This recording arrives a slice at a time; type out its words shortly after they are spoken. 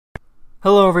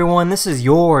Hello everyone, this is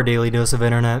your daily dose of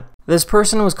internet. This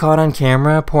person was caught on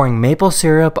camera pouring maple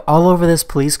syrup all over this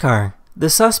police car. The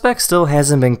suspect still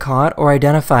hasn't been caught or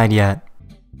identified yet.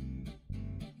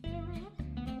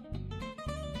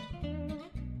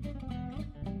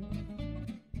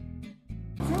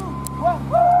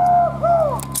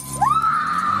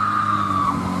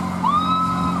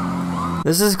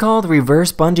 This is called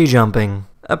reverse bungee jumping.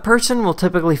 A person will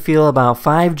typically feel about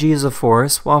 5 G's of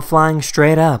force while flying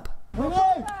straight up.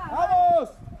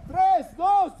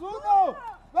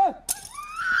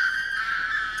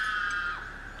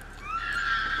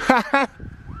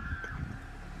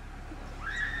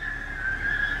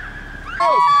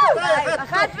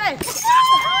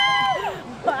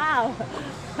 Wow.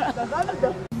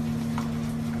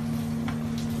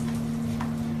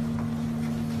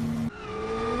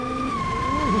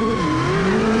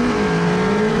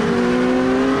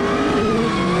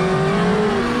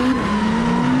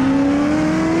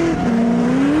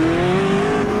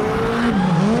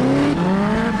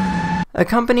 A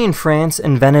company in France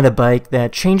invented a bike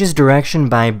that changes direction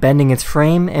by bending its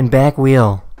frame and back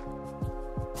wheel.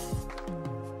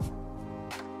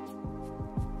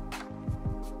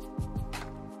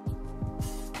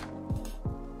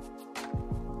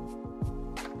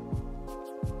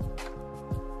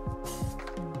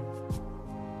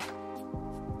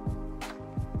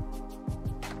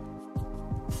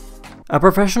 A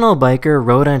professional biker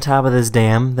rode on top of this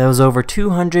dam that was over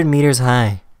 200 meters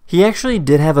high. He actually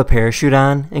did have a parachute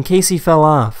on in case he fell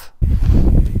off.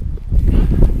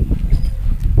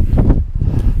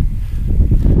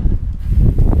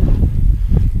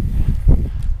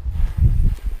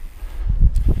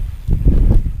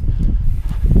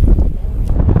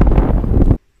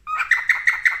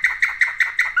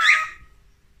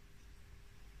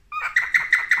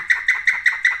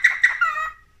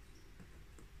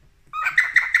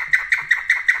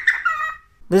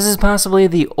 This is possibly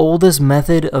the oldest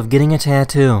method of getting a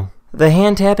tattoo. The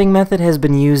hand tapping method has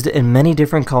been used in many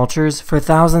different cultures for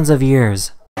thousands of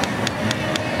years.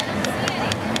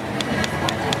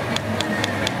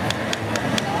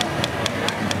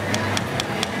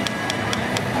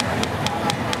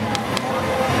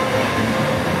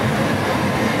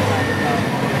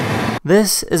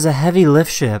 This is a heavy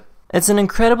lift ship. It's an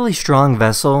incredibly strong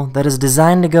vessel that is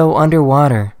designed to go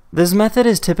underwater. This method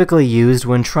is typically used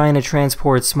when trying to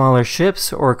transport smaller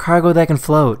ships or cargo that can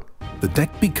float. The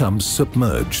deck becomes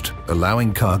submerged,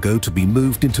 allowing cargo to be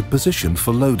moved into position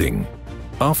for loading.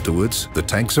 Afterwards, the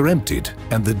tanks are emptied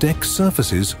and the deck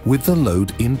surfaces with the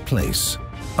load in place.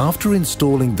 After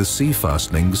installing the sea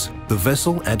fastenings, the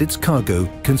vessel and its cargo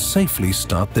can safely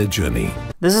start their journey.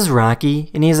 This is Rocky,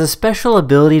 and he has a special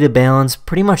ability to balance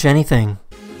pretty much anything.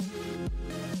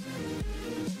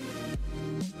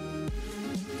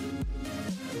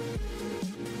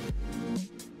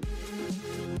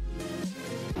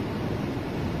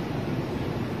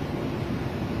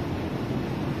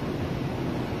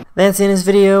 That's the end of this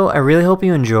video. I really hope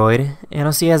you enjoyed, and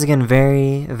I'll see you guys again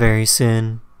very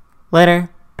soon. Later.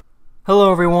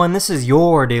 Hello everyone, this is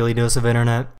your daily dose of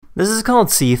internet. This is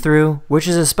called see-through, which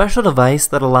is a special device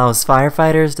that allows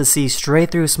firefighters to see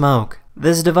straight through smoke.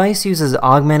 This device uses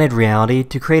augmented reality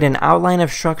to create an outline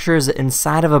of structures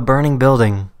inside of a burning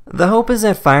building. The hope is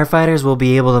that firefighters will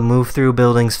be able to move through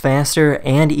buildings faster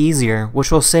and easier,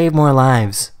 which will save more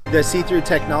lives. The see-through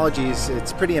technologies,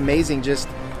 it's pretty amazing just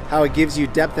how it gives you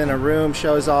depth in a room,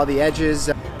 shows all the edges.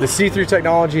 The see-through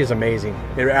technology is amazing.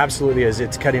 It absolutely is.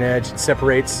 It's cutting edge. It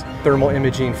separates thermal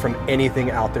imaging from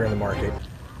anything out there in the market.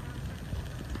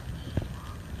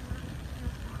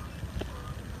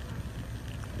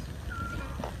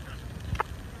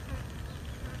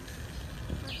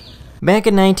 Back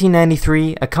in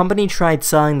 1993, a company tried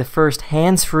selling the first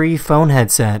hands-free phone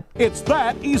headset. It's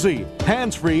that easy.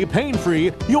 Hands-free,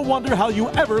 pain-free. You'll wonder how you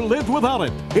ever lived without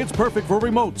it. It's perfect for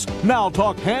remotes. Now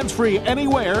talk hands-free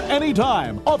anywhere,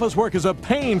 anytime. Office work is a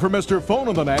pain for Mr. Phone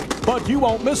in the Neck, but you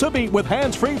won't miss a beat with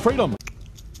hands-free freedom.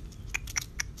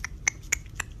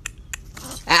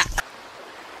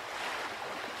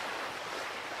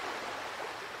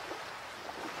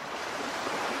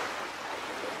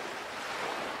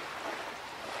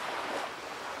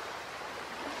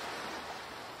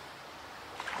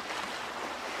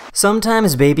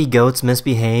 Sometimes baby goats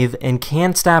misbehave and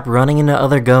can't stop running into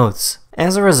other goats.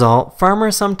 As a result,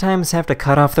 farmers sometimes have to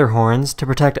cut off their horns to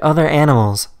protect other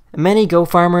animals. Many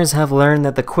goat farmers have learned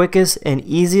that the quickest and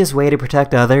easiest way to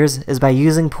protect others is by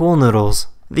using pool noodles.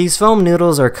 These foam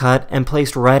noodles are cut and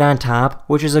placed right on top,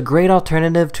 which is a great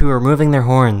alternative to removing their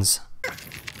horns.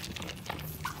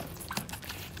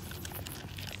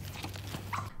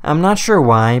 I'm not sure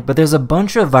why, but there's a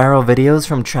bunch of viral videos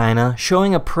from China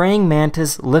showing a praying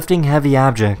mantis lifting heavy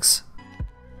objects.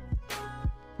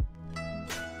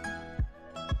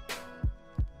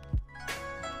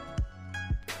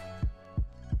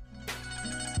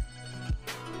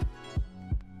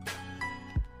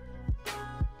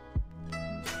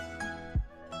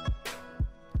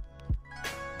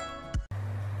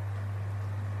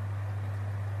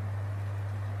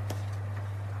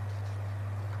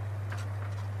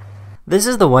 This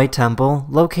is the White Temple,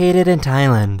 located in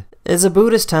Thailand. It's a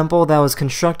Buddhist temple that was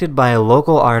constructed by a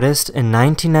local artist in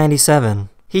 1997.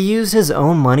 He used his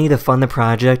own money to fund the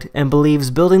project and believes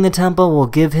building the temple will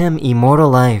give him immortal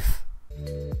life.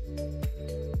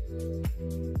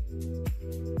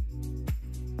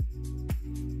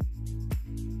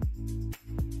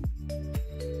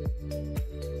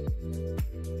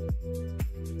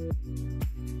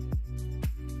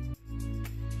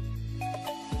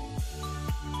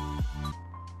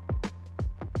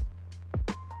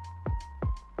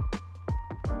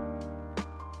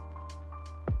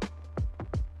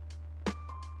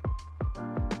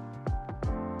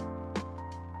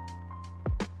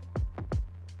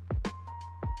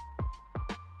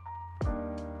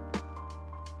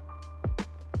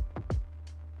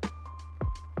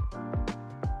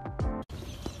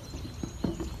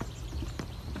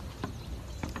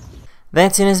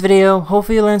 That's in this video.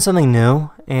 Hopefully you learned something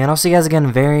new, and I'll see you guys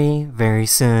again very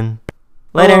soon.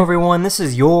 Later. Hello everyone, this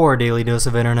is your Daily Dose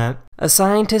of Internet. A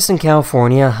scientist in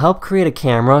California helped create a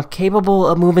camera capable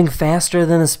of moving faster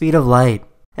than the speed of light.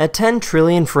 At 10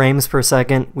 trillion frames per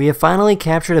second, we have finally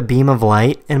captured a beam of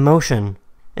light in motion.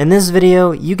 In this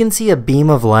video, you can see a beam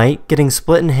of light getting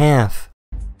split in half.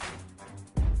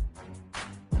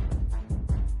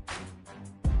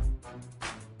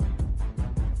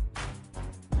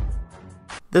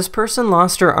 This person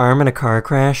lost her arm in a car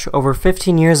crash over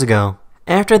 15 years ago.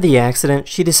 After the accident,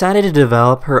 she decided to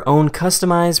develop her own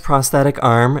customized prosthetic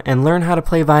arm and learn how to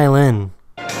play violin.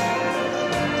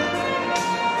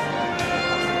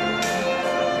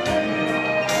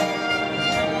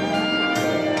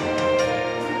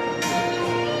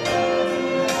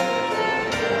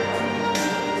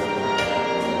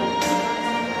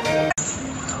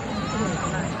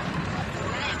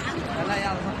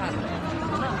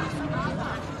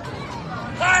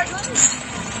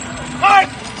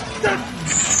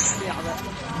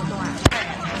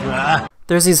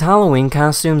 There's these Halloween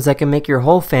costumes that can make your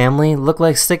whole family look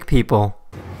like sick people.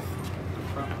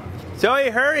 Zoe,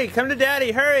 hurry! Come to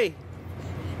Daddy, hurry!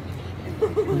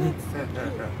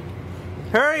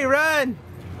 Hurry, run!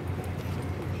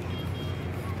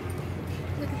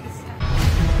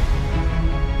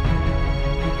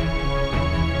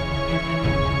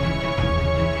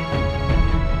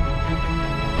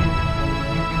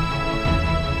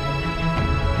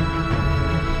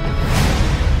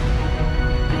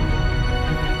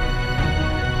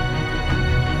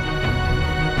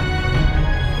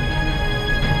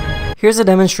 Here's a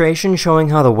demonstration showing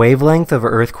how the wavelength of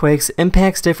earthquakes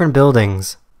impacts different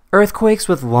buildings. Earthquakes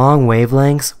with long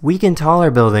wavelengths weaken taller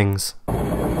buildings.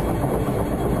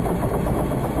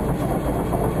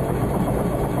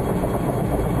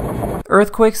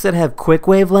 Earthquakes that have quick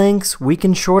wavelengths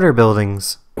weaken shorter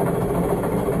buildings.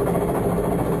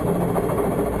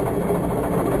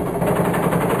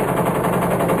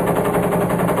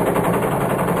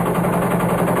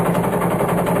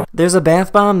 There's a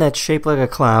bath bomb that's shaped like a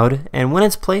cloud, and when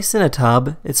it's placed in a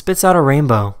tub, it spits out a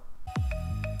rainbow.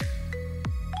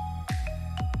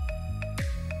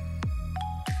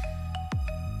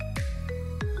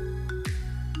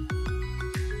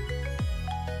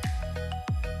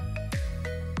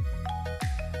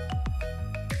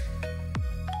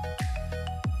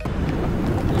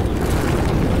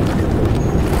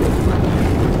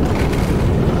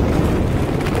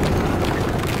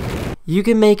 You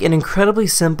can make an incredibly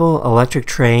simple electric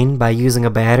train by using a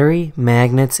battery,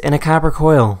 magnets, and a copper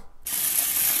coil.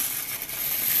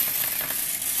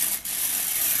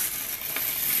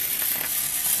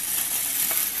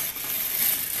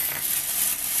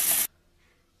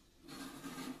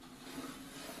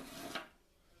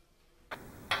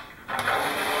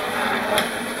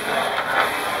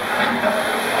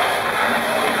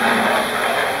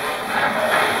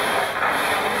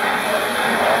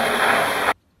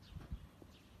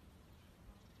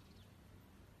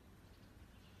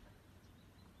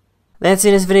 That's it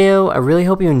in this video. I really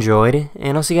hope you enjoyed,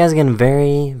 and I'll see you guys again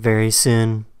very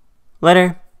soon.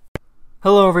 Later.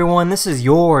 Hello everyone, this is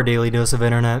your Daily Dose of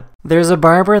Internet. There's a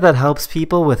barber that helps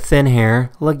people with thin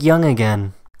hair look young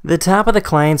again. The top of the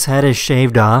client's head is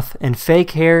shaved off, and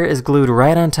fake hair is glued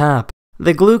right on top.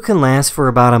 The glue can last for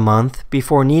about a month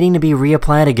before needing to be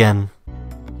reapplied again.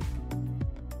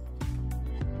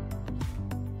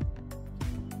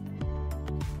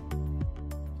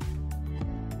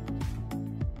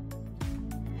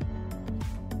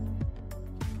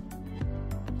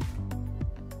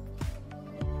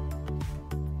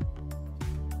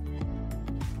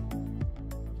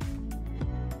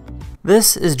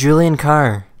 This is Julian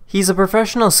Carr. He's a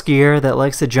professional skier that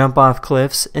likes to jump off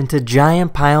cliffs into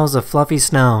giant piles of fluffy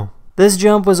snow. This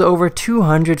jump was over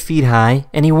 200 feet high,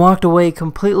 and he walked away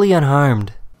completely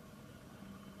unharmed.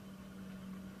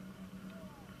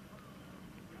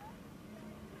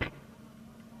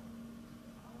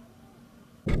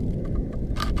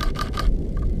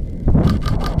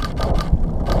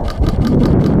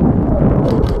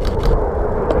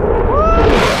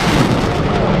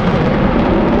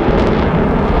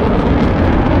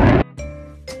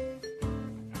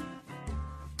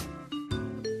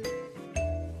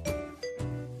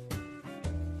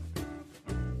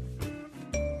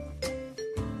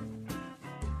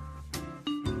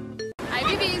 Hi,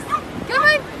 babies. Come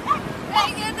on.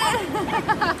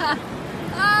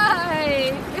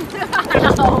 Hi.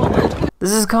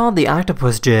 This is called the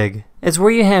octopus jig. It's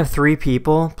where you have 3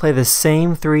 people play the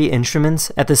same 3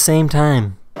 instruments at the same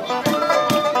time.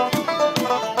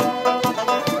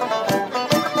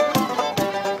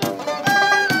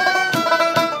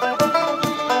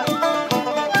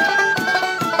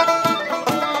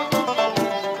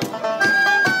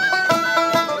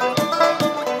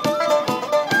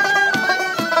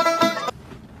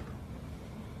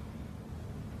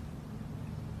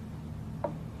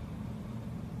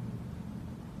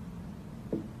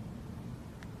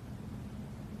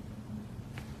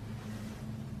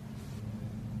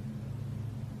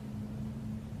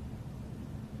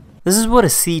 This is what a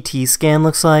CT scan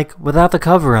looks like without the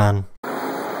cover on. And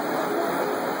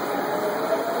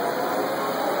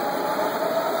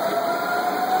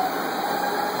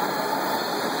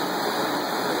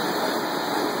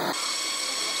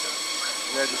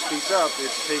as it speeds up,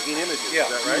 it's taking images, Yeah. is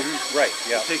that right? Mm-hmm. Right,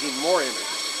 yeah. It's taking more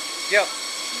images. Yep.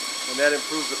 And that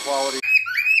improves the quality.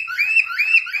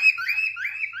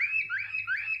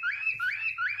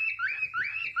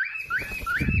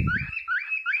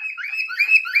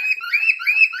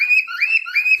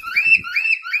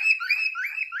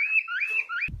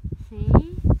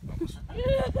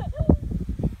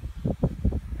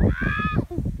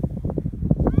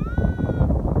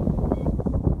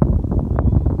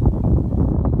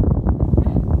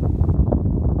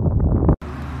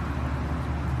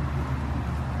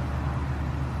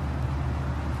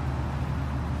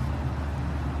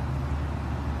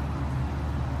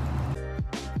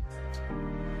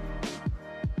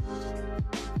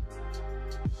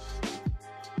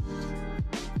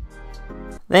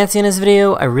 That's the end of this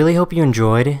video. I really hope you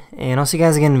enjoyed, and I'll see you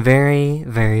guys again very,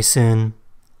 very soon.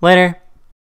 Later.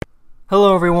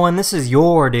 Hello everyone, this is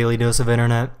your daily dose of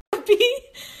internet. Come here,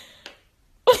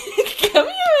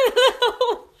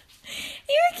 little.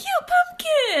 You're a cute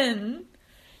pumpkin.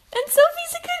 And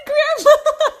Sophie's a good grandma.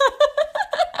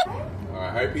 I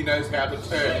hope he knows how to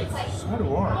turn. So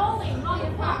do I.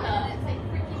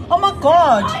 Oh my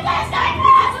god.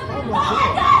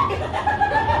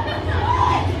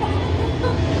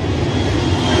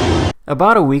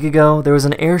 About a week ago, there was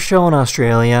an air show in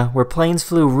Australia where planes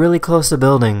flew really close to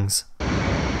buildings.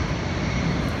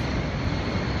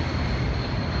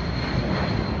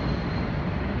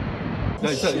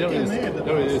 There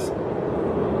it is.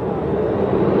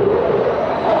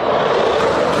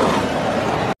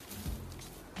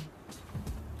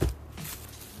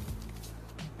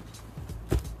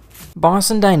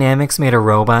 Boston Dynamics made a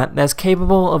robot that's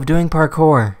capable of doing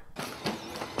parkour.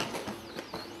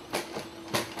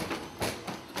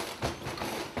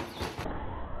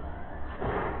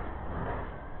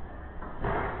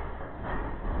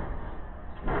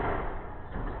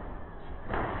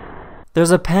 There's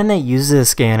a pen that uses a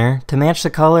scanner to match the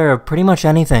color of pretty much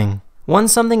anything.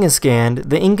 Once something is scanned,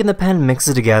 the ink in the pen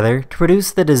mixes together to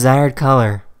produce the desired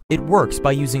color. It works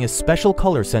by using a special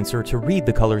color sensor to read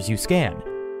the colors you scan.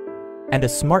 And a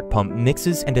smart pump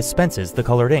mixes and dispenses the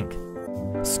colored ink.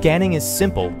 Scanning is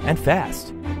simple and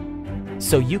fast,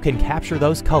 so you can capture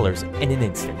those colors in an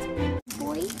instant.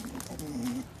 Boy?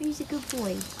 Who's a good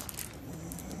boy?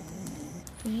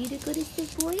 Are you the goodest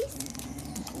of boys?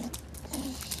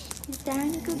 Is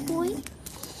Darren a good boy?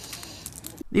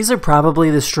 These are probably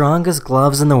the strongest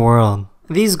gloves in the world.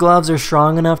 These gloves are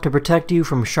strong enough to protect you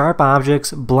from sharp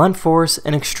objects, blunt force,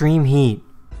 and extreme heat.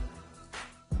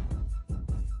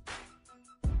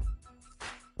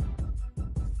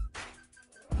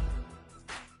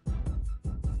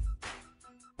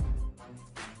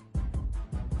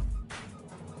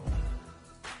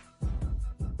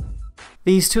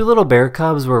 These two little bear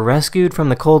cubs were rescued from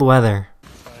the cold weather.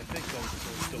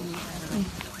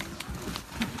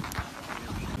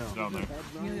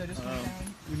 We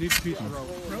need a piece of rope.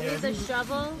 There's a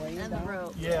shovel and the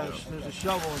rope. Yeah, there's a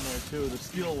shovel in there too. The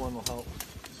steel one will help.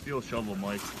 Steel shovel,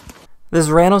 Mike. This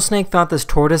rattlesnake thought this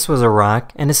tortoise was a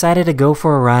rock and decided to go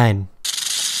for a ride.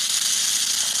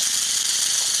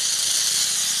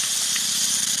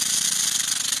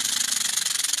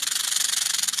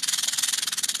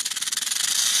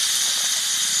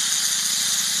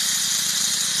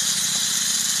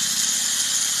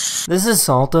 This is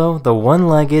Salto, the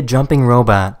one-legged jumping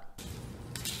robot.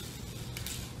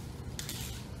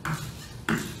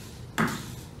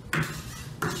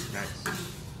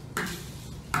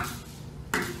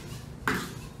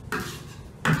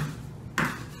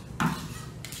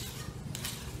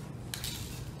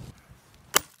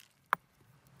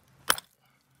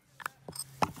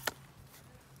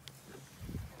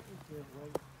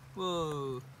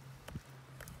 Whoa.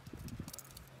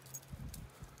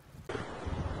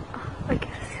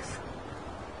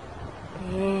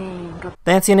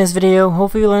 That's the end of this video.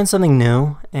 Hopefully you learned something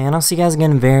new, and I'll see you guys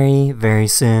again very, very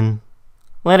soon.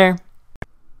 Later.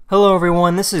 Hello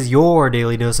everyone, this is your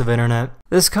Daily Dose of Internet.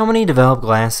 This company developed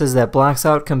glasses that blocks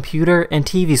out computer and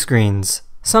TV screens.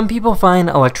 Some people find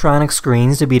electronic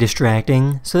screens to be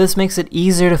distracting, so this makes it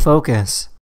easier to focus.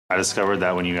 I discovered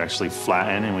that when you actually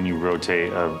flatten and when you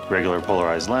rotate a regular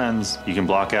polarized lens, you can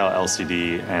block out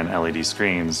LCD and LED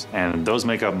screens, and those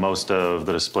make up most of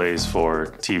the displays for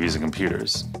TVs and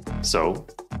computers. So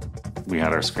we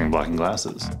had our screen blocking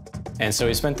glasses. And so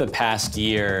we spent the past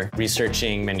year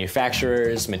researching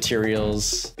manufacturers,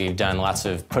 materials. We've done lots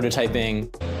of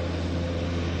prototyping.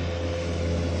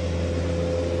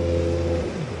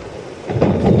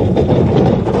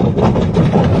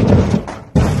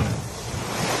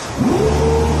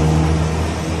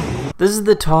 This is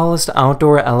the tallest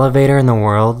outdoor elevator in the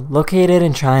world, located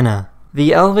in China.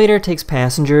 The elevator takes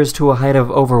passengers to a height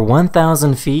of over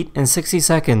 1,000 feet in 60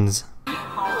 seconds.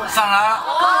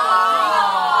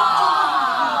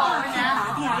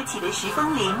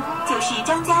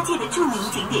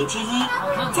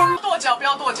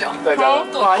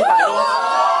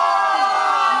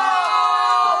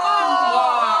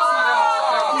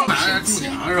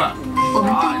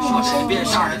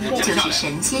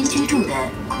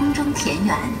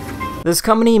 This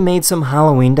company made some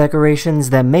Halloween decorations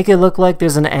that make it look like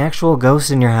there's an actual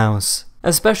ghost in your house.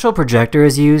 A special projector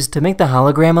is used to make the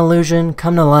hologram illusion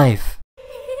come to life.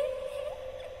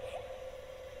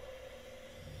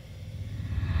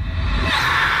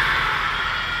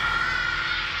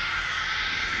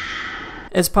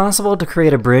 It's possible to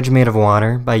create a bridge made of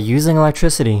water by using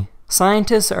electricity.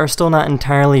 Scientists are still not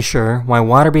entirely sure why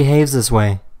water behaves this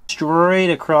way.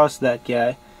 Straight across that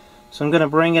guy. So I'm going to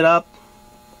bring it up,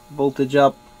 voltage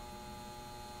up.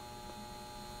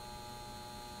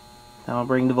 Now I'll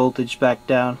bring the voltage back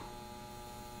down.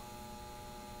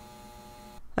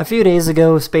 A few days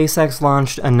ago, SpaceX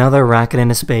launched another rocket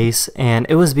into space, and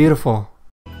it was beautiful.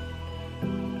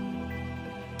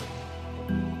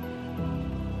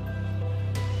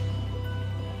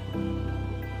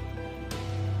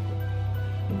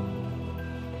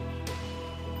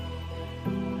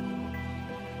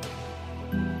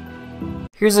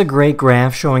 Here's a great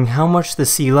graph showing how much the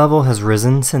sea level has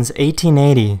risen since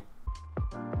 1880.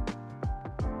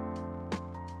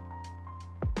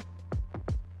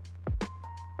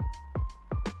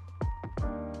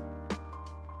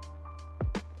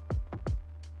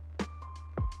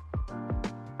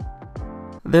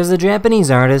 There's a Japanese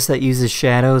artist that uses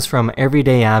shadows from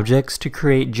everyday objects to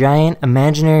create giant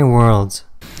imaginary worlds.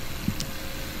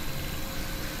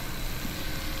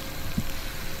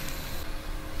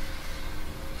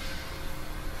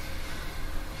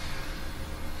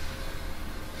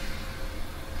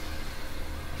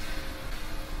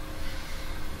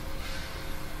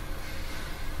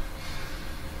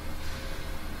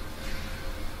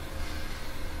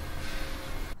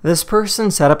 This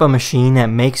person set up a machine that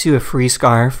makes you a free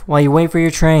scarf while you wait for your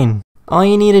train. All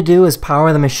you need to do is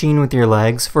power the machine with your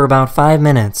legs for about 5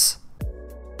 minutes.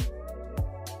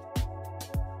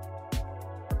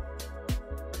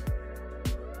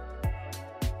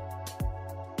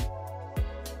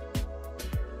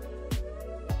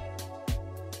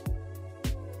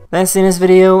 That's the end of this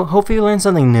video. Hopefully you learned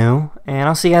something new, and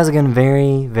I'll see you guys again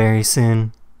very, very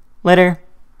soon. Later.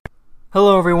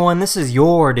 Hello everyone, this is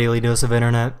your Daily Dose of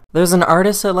Internet. There's an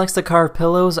artist that likes to carve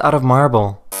pillows out of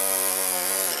marble.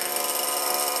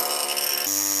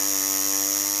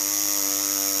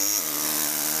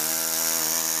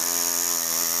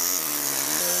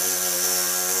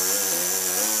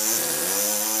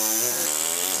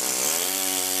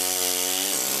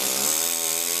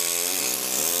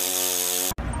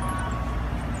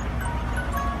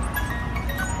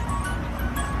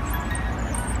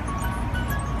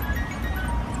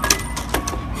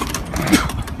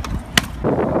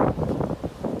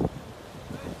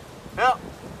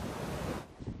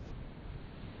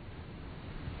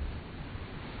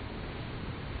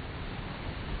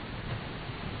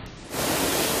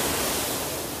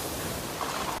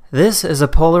 This is a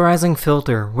polarizing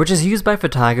filter, which is used by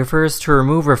photographers to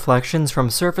remove reflections from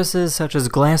surfaces such as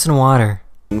glass and water.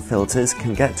 Filters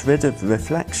can get rid of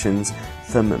reflections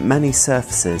from many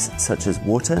surfaces such as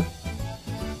water,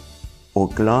 or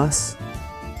glass,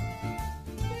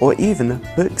 or even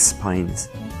book spines.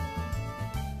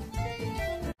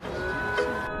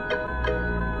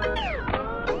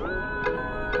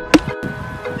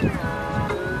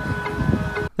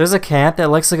 There's a cat that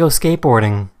likes to go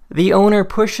skateboarding. The owner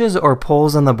pushes or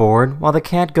pulls on the board while the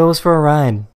cat goes for a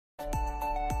ride.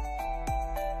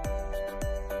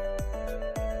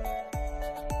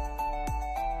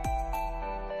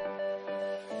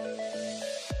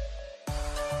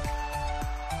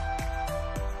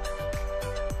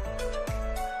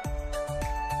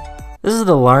 This is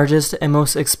the largest and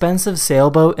most expensive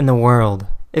sailboat in the world.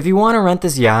 If you want to rent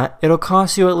this yacht, it'll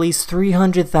cost you at least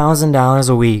 $300,000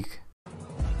 a week.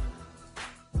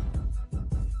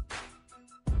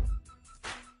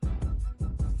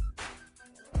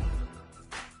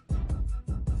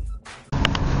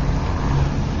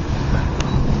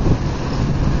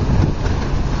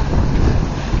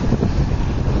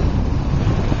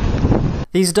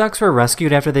 These ducks were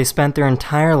rescued after they spent their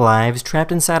entire lives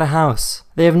trapped inside a house.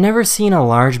 They have never seen a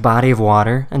large body of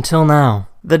water until now.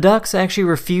 The ducks actually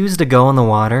refused to go in the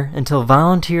water until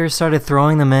volunteers started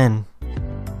throwing them in.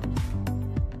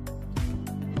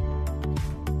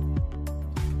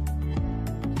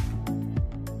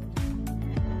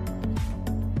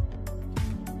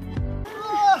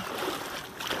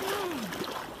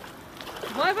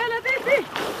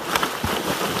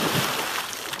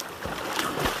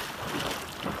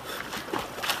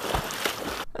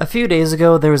 A few days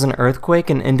ago, there was an earthquake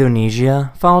in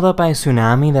Indonesia, followed up by a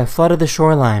tsunami that flooded the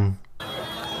shoreline.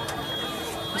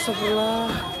 Astagfirullah.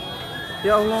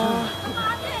 Ya Allah.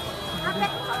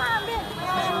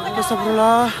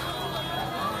 Astagfirullah.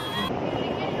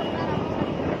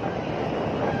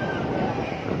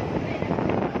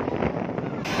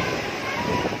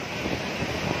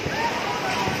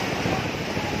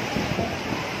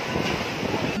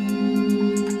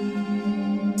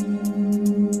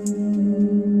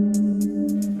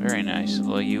 Very nice, a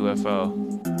little UFO.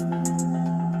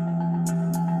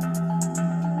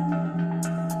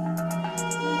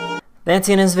 That's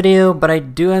the end of this video, but I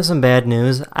do have some bad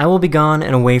news. I will be gone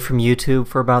and away from YouTube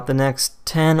for about the next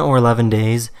 10 or 11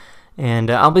 days, and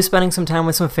I'll be spending some time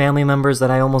with some family members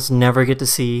that I almost never get to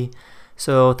see.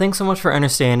 So thanks so much for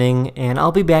understanding, and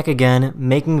I'll be back again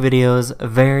making videos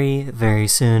very, very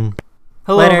soon.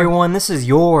 Hello everyone, this is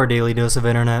your Daily Dose of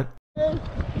Internet.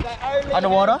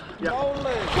 Underwater? Yeah.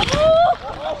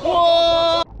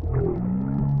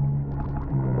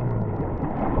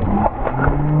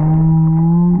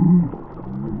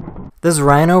 This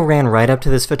rhino ran right up to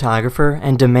this photographer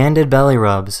and demanded belly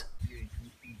rubs.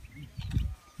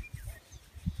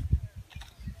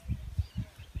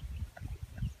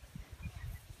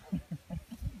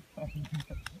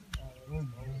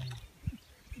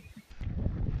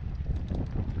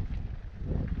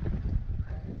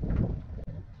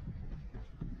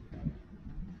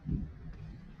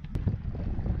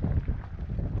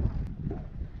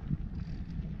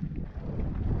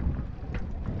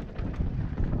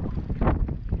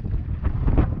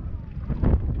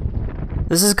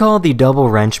 This is called the double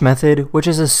wrench method, which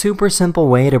is a super simple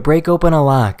way to break open a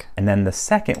lock. And then the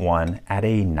second one at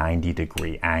a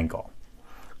 90-degree angle.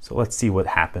 So let's see what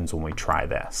happens when we try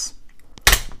this.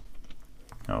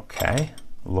 Okay,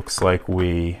 looks like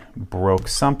we broke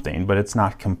something, but it's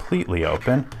not completely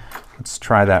open. Let's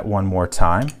try that one more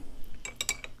time.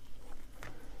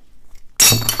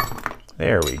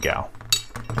 There we go.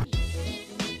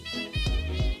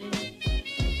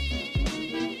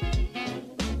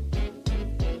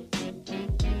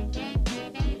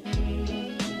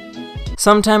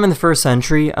 Sometime in the 1st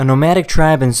century, a nomadic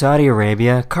tribe in Saudi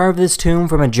Arabia carved this tomb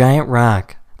from a giant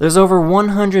rock. There's over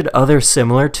 100 other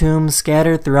similar tombs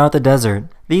scattered throughout the desert.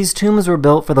 These tombs were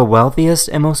built for the wealthiest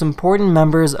and most important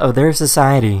members of their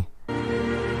society.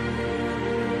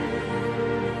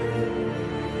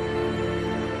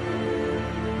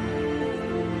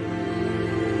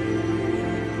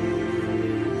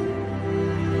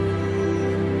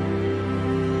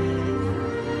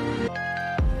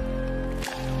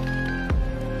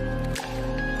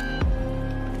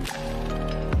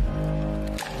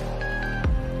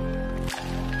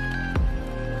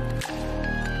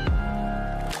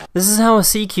 This is how a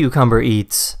sea cucumber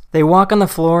eats. They walk on the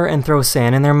floor and throw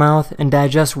sand in their mouth and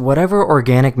digest whatever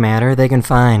organic matter they can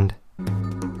find.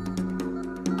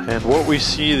 And what we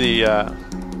see the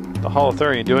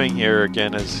holothurian doing here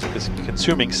again is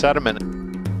consuming sediment.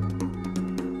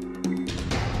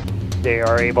 They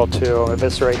are able to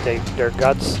eviscerate their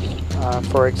guts,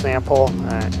 for example,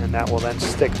 and that will then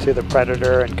stick to the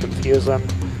predator and confuse them.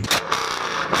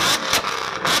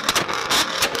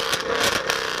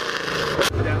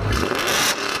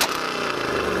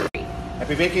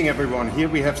 Happy baking, everyone. Here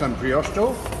we have some brioche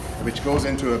dough, which goes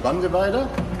into a bun divider.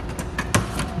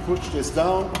 Push this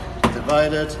down,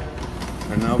 divide it,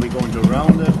 and now we're going to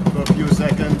round it for a few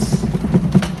seconds.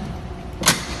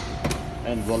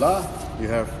 And voila, you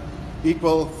have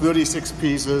equal 36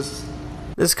 pieces.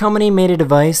 This company made a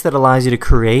device that allows you to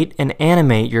create and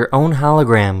animate your own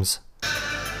holograms.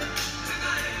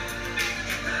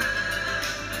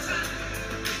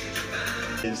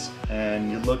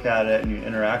 And you look at it and you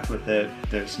interact with it,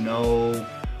 there's no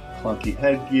clunky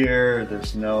headgear,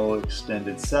 there's no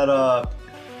extended setup.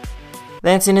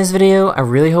 That's in this video. I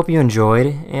really hope you enjoyed,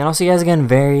 and I'll see you guys again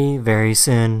very, very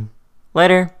soon.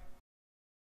 Later!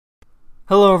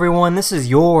 Hello everyone, this is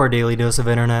your Daily Dose of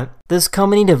Internet. This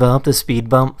company developed a speed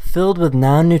bump filled with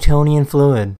non-Newtonian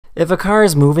fluid. If a car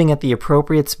is moving at the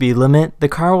appropriate speed limit, the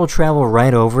car will travel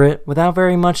right over it without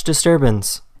very much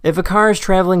disturbance. If a car is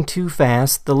traveling too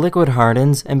fast, the liquid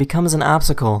hardens and becomes an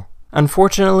obstacle.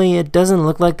 Unfortunately, it doesn't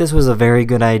look like this was a very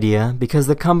good idea because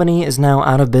the company is now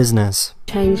out of business.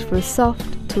 Change from a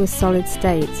soft to a solid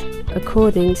state,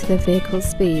 according to the vehicle's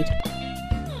speed.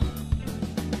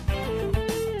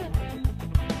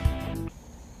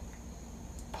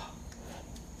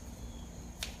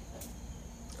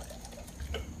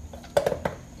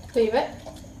 Leave it.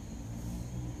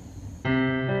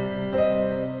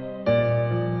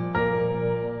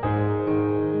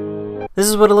 This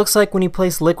is what it looks like when you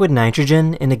place liquid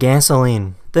nitrogen into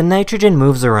gasoline. The nitrogen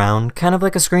moves around, kind of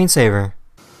like a screensaver.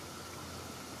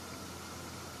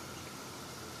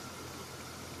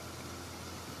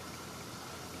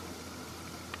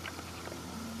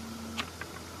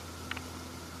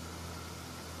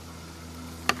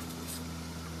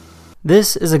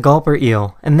 This is a gulper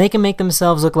eel, and they can make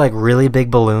themselves look like really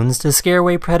big balloons to scare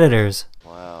away predators.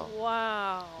 Wow.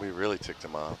 Wow. We really ticked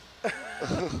him off.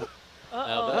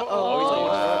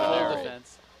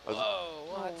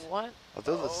 What? Are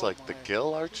those like the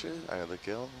gill arches? The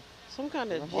gill? Some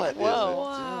kind of What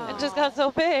whoa. is it? It just got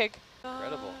so big.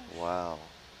 Incredible. Wow.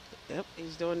 Yep,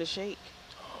 he's doing the shake.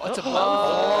 What's a Oh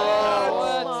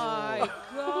my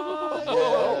god.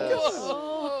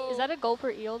 Is that a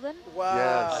gulper eel then? Wow.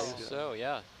 Yes. So,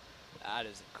 yeah. That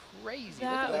is crazy.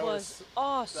 That was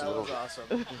awesome. That was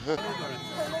awesome.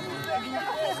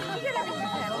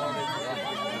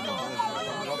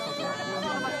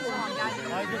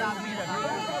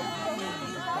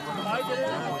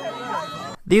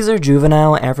 These are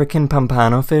juvenile African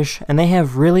pompano fish, and they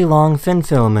have really long fin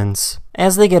filaments.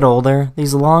 As they get older,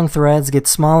 these long threads get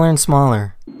smaller and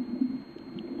smaller.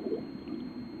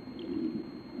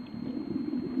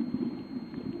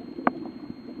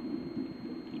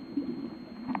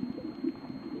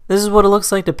 This is what it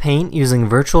looks like to paint using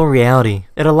virtual reality.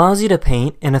 It allows you to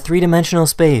paint in a three-dimensional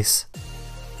space.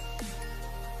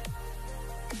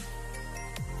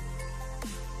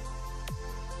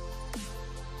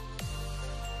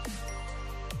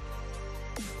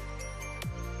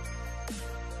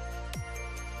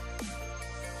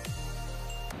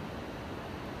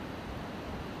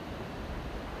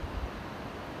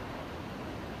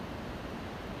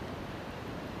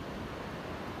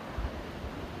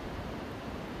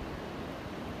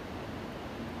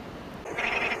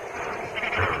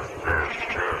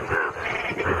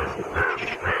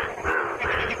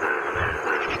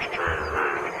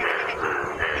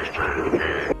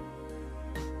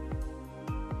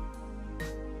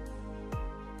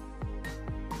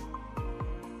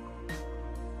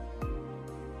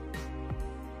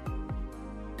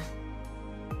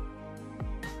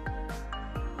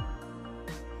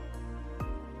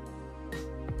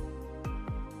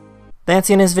 That's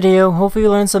the end of this video. Hopefully you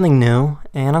learned something new,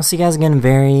 and I'll see you guys again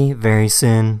very, very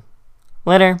soon.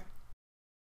 Later.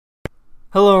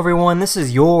 Hello everyone, this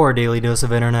is your Daily Dose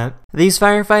of Internet. These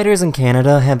firefighters in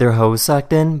Canada had their hose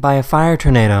sucked in by a fire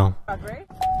tornado.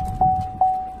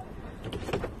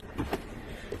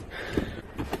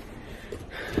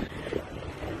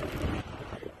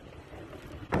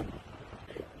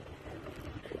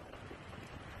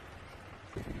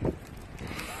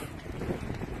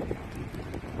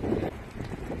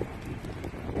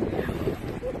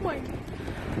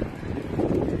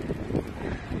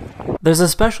 There's a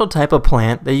special type of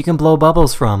plant that you can blow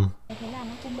bubbles from.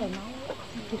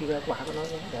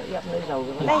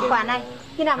 Đây quả này,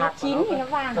 khi nào nó chín thì nó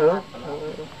vàng.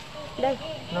 Đây.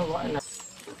 Nó gọi là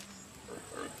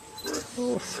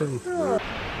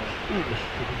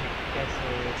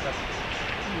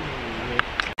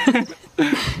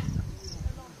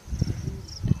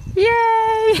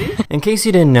Yay! In case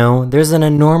you didn't know, there's an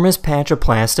enormous patch of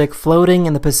plastic floating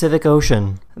in the Pacific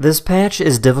Ocean. This patch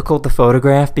is difficult to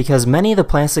photograph because many of the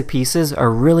plastic pieces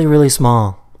are really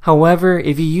small. However,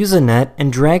 if you use a net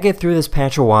and drag it through this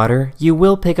patch of water, you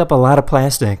will pick up a lot of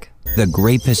plastic. The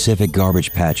Great Pacific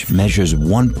Garbage Patch measures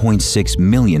 1.6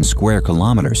 million square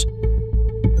kilometers.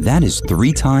 That is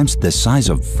 3 times the size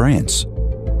of France.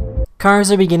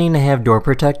 Cars are beginning to have door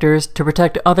protectors to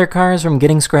protect other cars from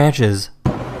getting scratches.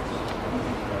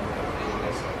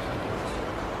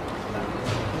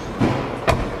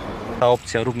 Ta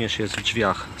opcja również jest w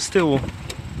drzwiach z tyłu.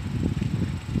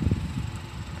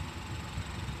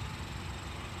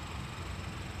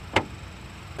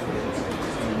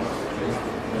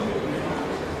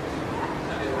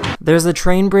 There's a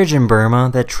train bridge in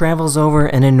Burma that travels over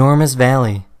an enormous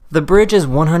valley. The bridge is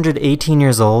 118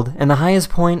 years old, and the highest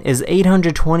point is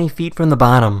 820 feet from the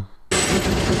bottom.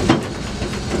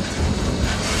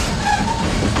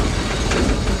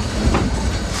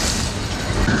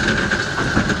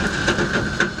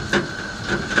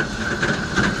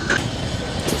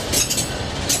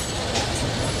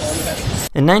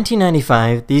 In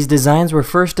 1995, these designs were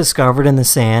first discovered in the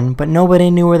sand, but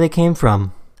nobody knew where they came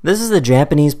from. This is the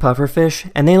Japanese pufferfish,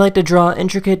 and they like to draw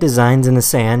intricate designs in the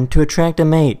sand to attract a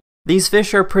mate. These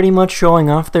fish are pretty much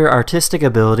showing off their artistic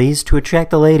abilities to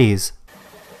attract the ladies.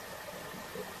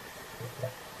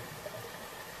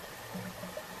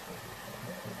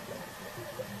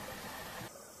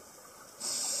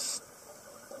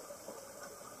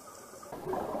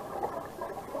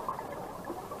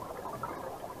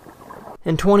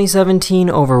 In 2017,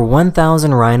 over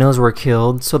 1,000 rhinos were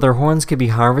killed so their horns could be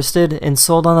harvested and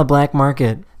sold on the black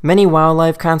market. Many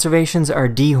wildlife conservations are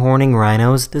dehorning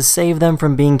rhinos to save them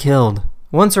from being killed.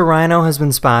 Once a rhino has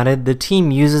been spotted, the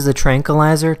team uses a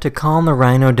tranquilizer to calm the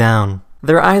rhino down.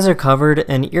 Their eyes are covered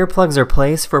and earplugs are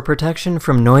placed for protection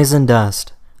from noise and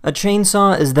dust. A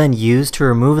chainsaw is then used to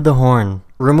remove the horn.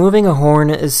 Removing a horn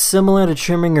is similar to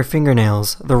trimming your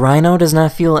fingernails. The rhino does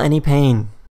not feel any pain.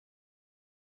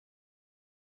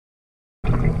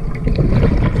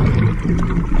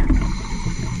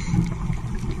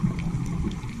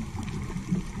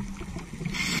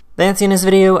 That's the end of this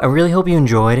video. I really hope you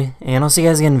enjoyed, and I'll see you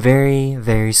guys again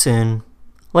very soon.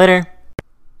 Later.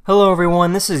 Hello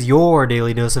everyone, this is your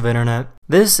Daily Dose of Internet.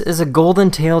 This is a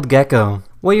golden-tailed gecko.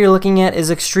 What you're looking at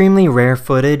is extremely rare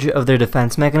footage of their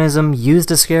defense mechanism used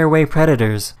to scare away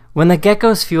predators. When the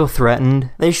geckos feel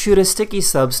threatened, they shoot a sticky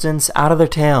substance out of their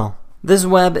tail. This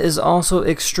web is also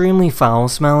extremely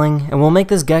foul-smelling and will make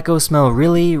this gecko smell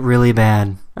really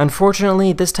bad.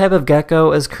 Unfortunately, this type of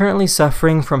gecko is currently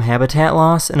suffering from habitat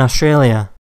loss in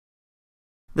Australia.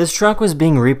 This truck was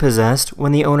being repossessed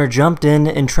when the owner jumped in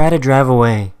and tried to drive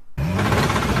away.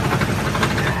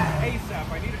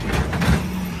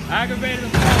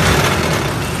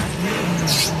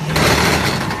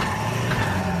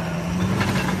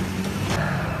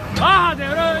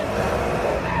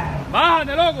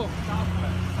 ¡Bájate, loco!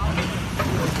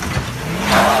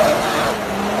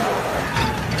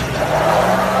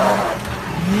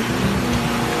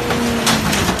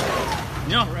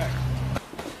 No.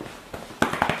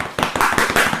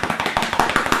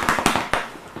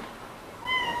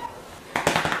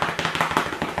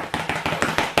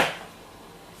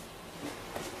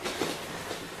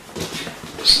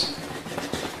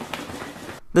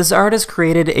 This artist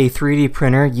created a 3D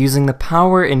printer using the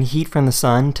power and heat from the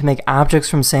sun to make objects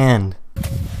from sand.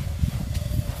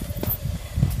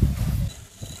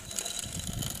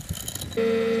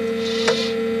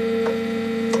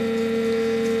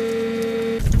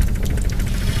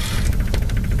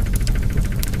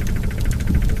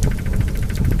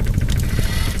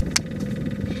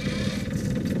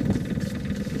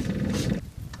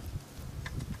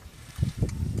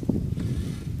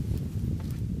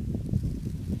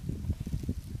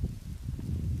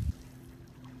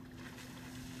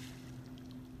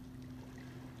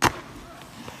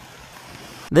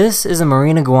 This is a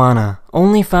marine iguana,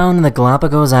 only found in the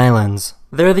Galapagos Islands.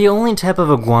 They're the only type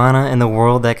of iguana in the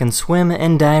world that can swim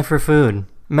and dive for food.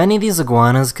 Many of these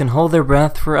iguanas can hold their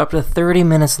breath for up to 30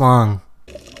 minutes long.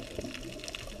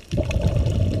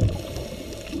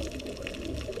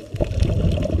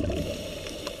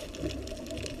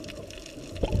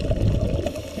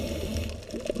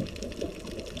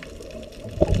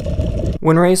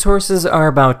 When racehorses are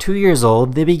about 2 years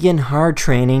old, they begin hard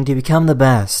training to become the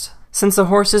best. Since the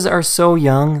horses are so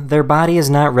young, their body is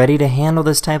not ready to handle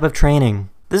this type of training.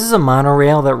 This is a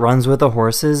monorail that runs with the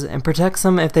horses and protects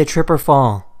them if they trip or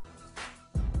fall.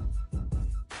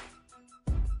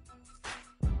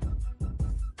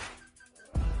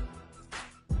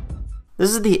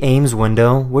 This is the Ames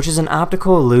window, which is an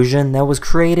optical illusion that was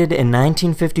created in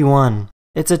 1951.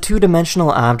 It's a two-dimensional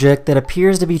object that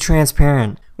appears to be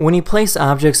transparent. When you place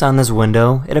objects on this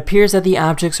window, it appears that the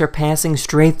objects are passing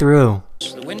straight through.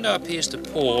 The window appears to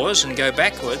pause and go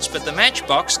backwards, but the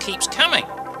matchbox keeps coming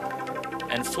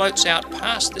and floats out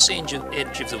past this edge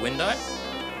of the window.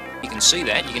 You can see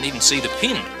that, you can even see the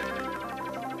pin.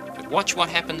 But watch what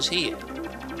happens here.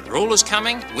 The ruler's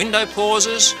coming, window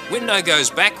pauses, window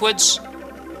goes backwards,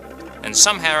 and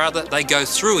somehow or other they go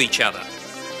through each other,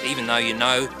 even though you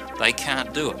know they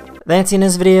can't do it. That's it in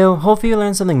this video. Hopefully you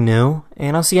learned something new,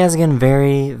 and I'll see you guys again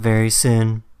very, very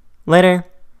soon. Later.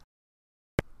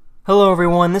 Hello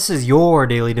everyone, this is your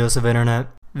Daily Dose of Internet.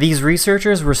 These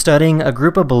researchers were studying a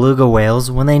group of beluga whales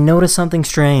when they noticed something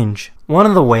strange. One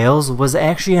of the whales was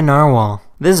actually a narwhal.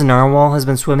 This narwhal has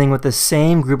been swimming with the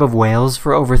same group of whales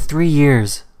for over 3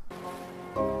 years.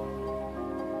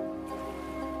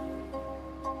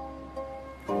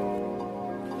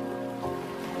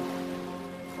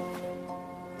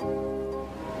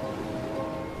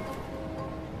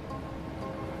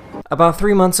 About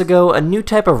 3 months ago, a new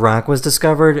type of rock was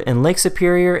discovered in Lake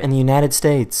Superior in the United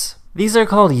States. These are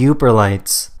called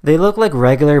euperlites. They look like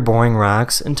regular boring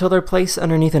rocks until they're placed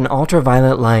underneath an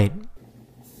ultraviolet light.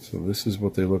 So this is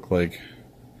what they look like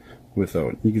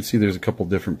without. You can see there's a couple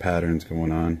different patterns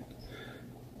going on.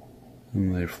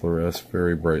 And they fluoresce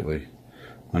very brightly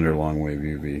under long wave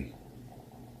UV.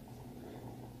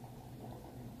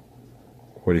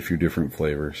 Quite a few different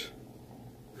flavors.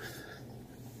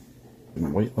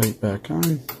 White light back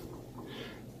on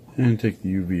and take the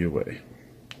UV away.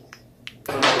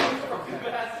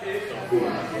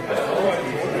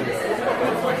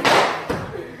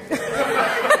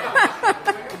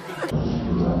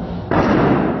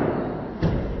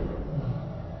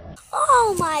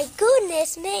 Oh my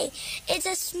goodness me, it's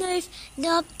a smooth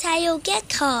knob-tail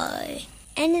gecko.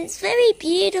 And it's very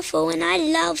beautiful and I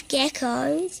love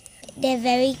geckos. They're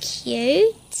very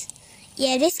cute.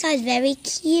 Yeah, this guy's very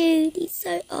cute. He's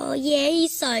so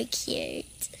cute.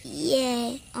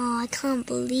 Yeah. Oh, I can't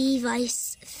believe I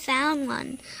found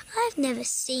one. I've never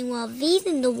seen one of these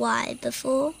in the wild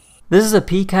before. This is a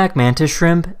peacock mantis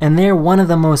shrimp, and they're one of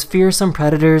the most fearsome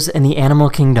predators in the animal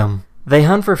kingdom. They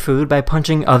hunt for food by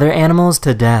punching other animals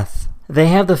to death. They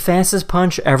have the fastest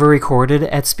punch ever recorded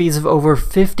at speeds of over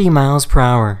 50 miles per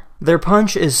hour. Their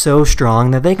punch is so strong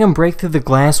that they can break through the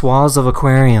glass walls of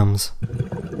aquariums.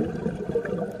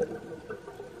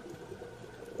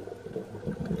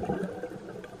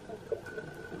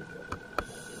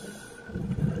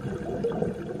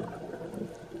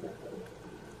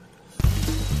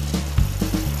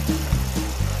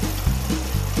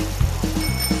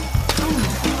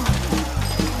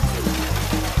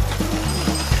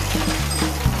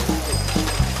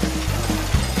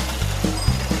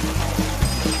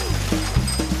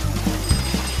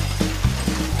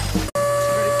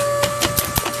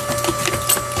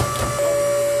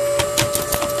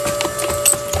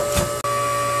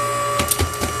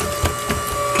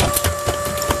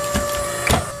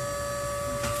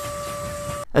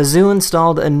 A zoo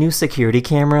installed a new security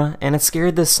camera, and it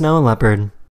scared the snow leopard.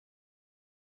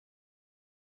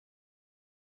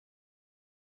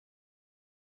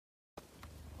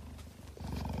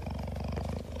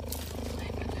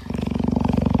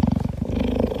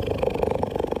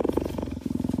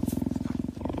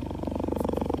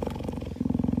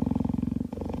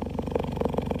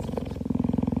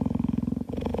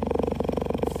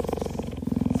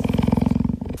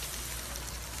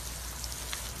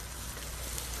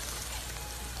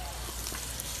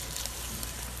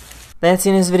 That's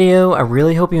the end of this video. I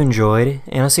really hope you enjoyed,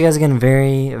 and I'll see you guys again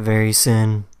very, very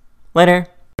soon. Later.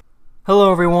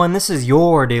 Hello everyone, this is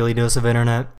your Daily Dose of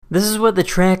Internet. This is what the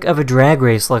track of a drag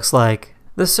race looks like.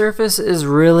 The surface is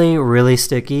really, really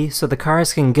sticky, so the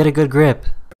cars can get a good grip.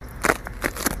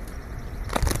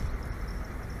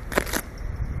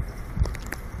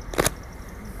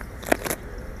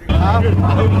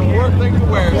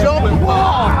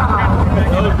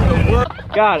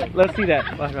 Got it. Let's see that.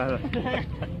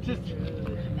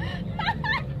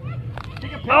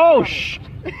 Oh, shh.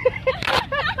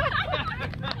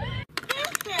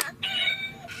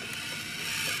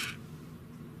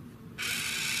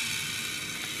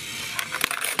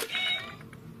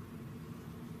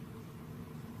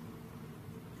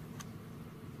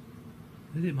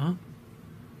 Is it, Mom?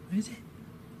 Is it?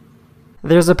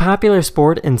 There's a popular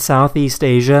sport in Southeast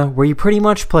Asia where you pretty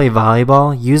much play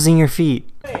volleyball using your feet.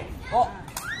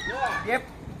 Yep.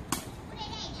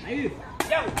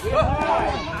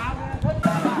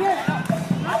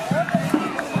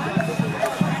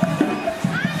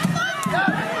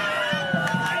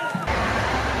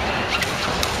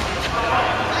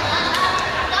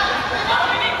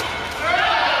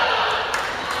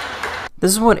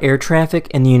 This is what air traffic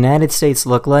in the United States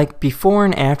looked like before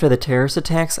and after the terrorist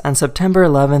attacks on September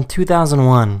 11,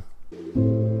 2001.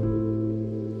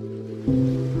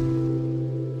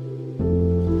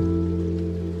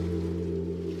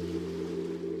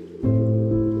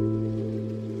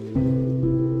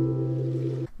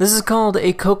 This is called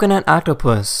a coconut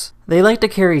octopus. They like to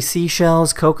carry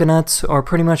seashells, coconuts, or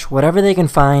pretty much whatever they can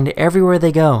find everywhere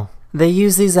they go. They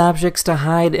use these objects to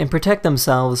hide and protect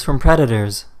themselves from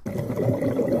predators.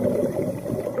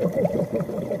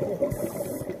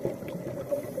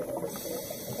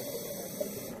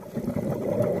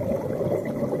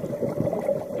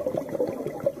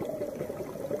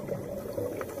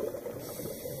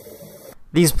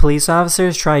 These police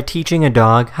officers tried teaching a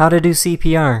dog how to do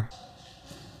CPR.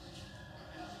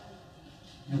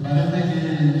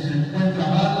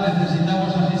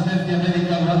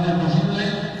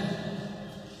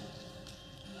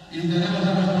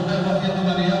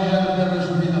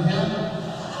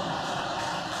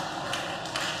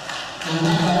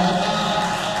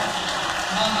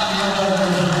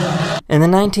 In the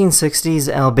 1960s,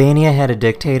 Albania had a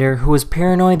dictator who was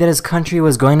paranoid that his country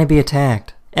was going to be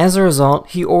attacked. As a result,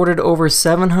 he ordered over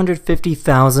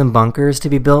 750,000 bunkers to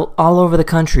be built all over the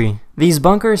country. These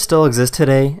bunkers still exist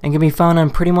today and can be found on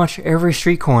pretty much every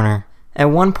street corner.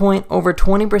 At one point, over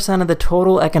 20% of the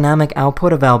total economic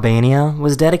output of Albania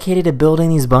was dedicated to building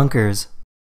these bunkers.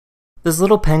 This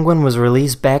little penguin was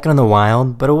released back into the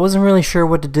wild, but it wasn't really sure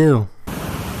what to do.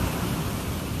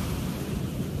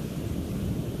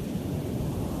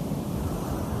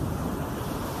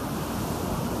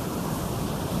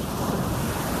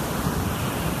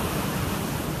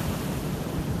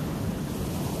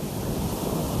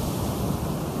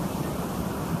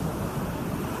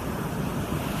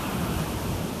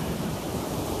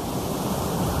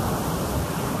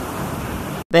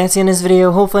 That's the end of this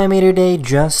video. Hopefully I made your day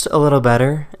just a little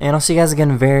better, and I'll see you guys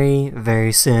again very,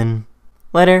 very soon.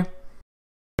 Later.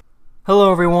 Hello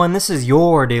everyone, this is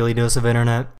your Daily Dose of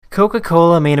Internet.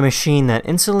 Coca-Cola made a machine that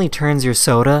instantly turns your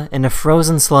soda into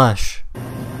frozen slush.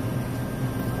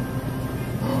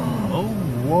 Oh,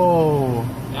 whoa.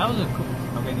 That was a cool.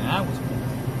 Okay, that was cool.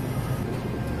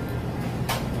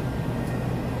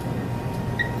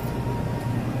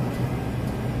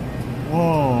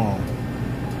 Whoa.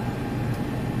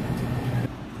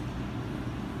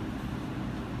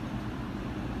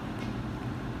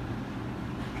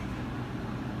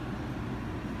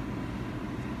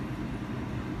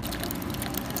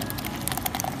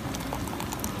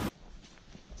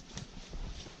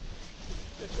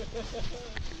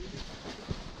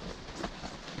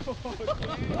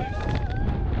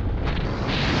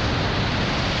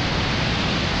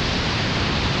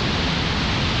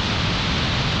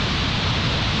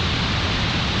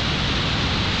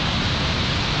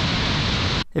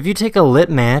 If you take a lit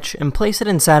match and place it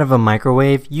inside of a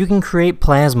microwave, you can create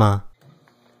plasma.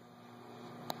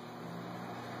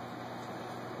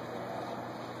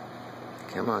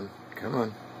 Come on, come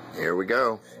on. Here we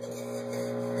go.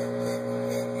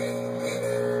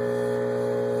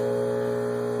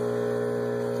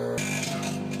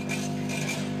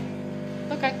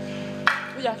 Okej.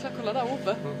 Jäklar, kolla där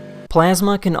uppe.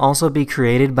 Plasma can also be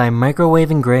created by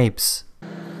microwaving grapes.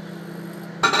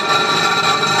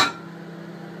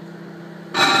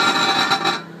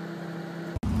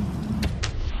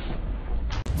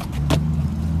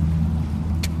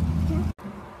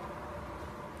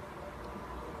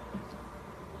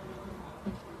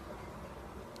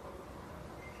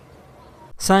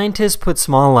 Scientists put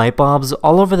small light bulbs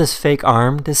all over this fake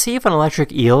arm to see if an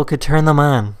electric eel could turn them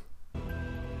on.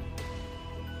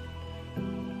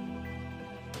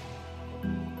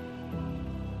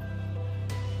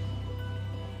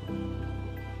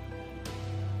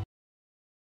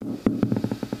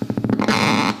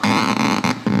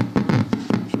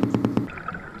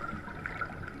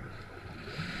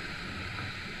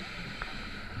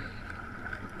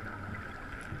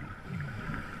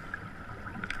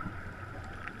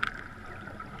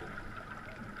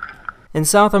 In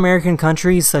South American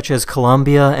countries such as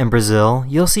Colombia and Brazil,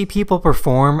 you'll see people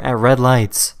perform at red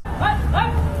lights.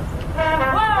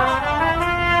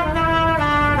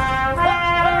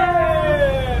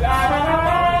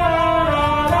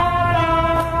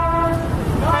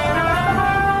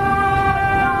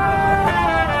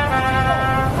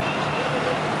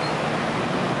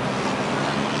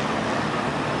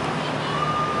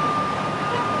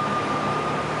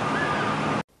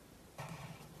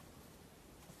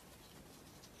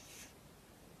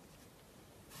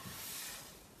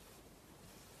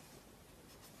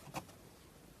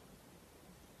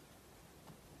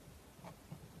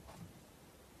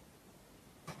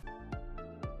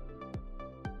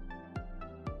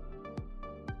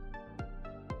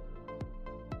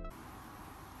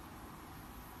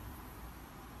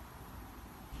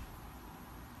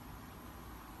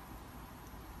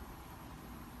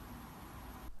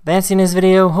 That's the end of this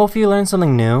video. Hope you learned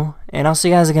something new, and I'll see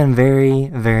you guys again very,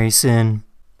 very soon.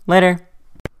 Later.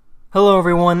 Hello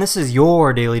everyone, this is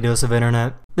your Daily Dose of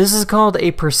Internet. This is called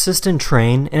a persistent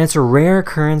train, and it's a rare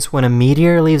occurrence when a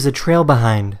meteor leaves a trail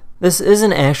behind. This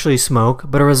isn't actually smoke,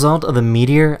 but a result of the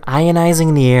meteor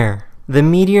ionizing the air. The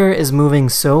meteor is moving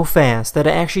so fast that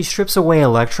it actually strips away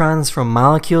electrons from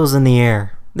molecules in the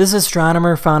air. This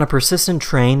astronomer found a persistent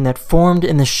train that formed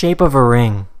in the shape of a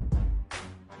ring.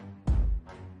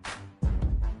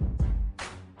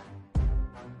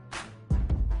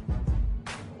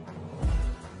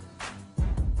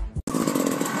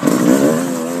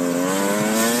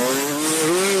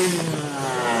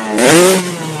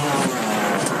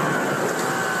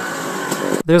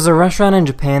 There's a restaurant in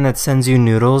Japan that sends you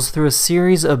noodles through a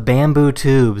series of bamboo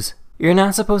tubes. You're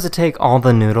not supposed to take all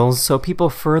the noodles, so people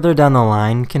further down the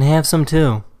line can have some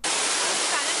too.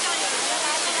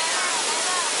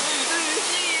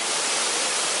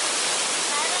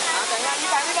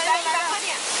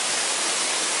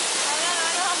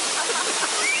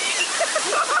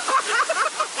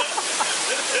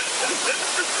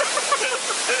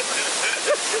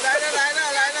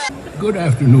 Good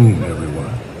afternoon,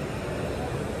 everyone.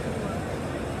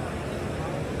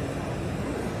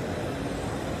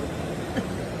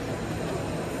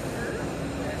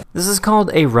 This is called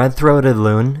a red-throated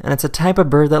loon, and it's a type of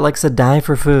bird that likes to dive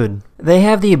for food. They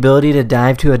have the ability to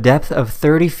dive to a depth of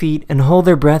 30 feet and hold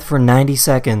their breath for 90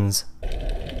 seconds.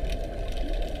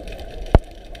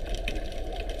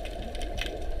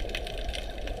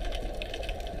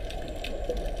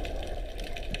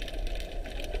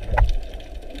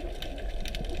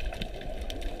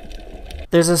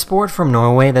 There's a sport from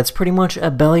Norway that's pretty much a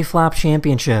belly flop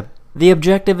championship. The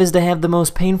objective is to have the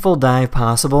most painful dive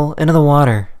possible into the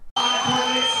water.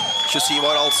 27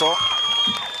 år altså.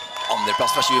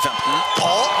 Andreplass fra 2015.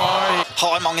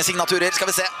 Har mange signaturer, skal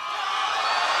vi se.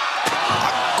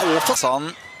 Gå for sånn.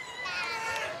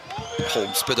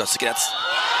 Holmsbø dødskrets.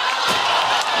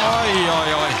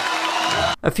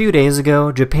 A few days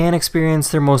ago, Japan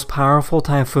experienced their most powerful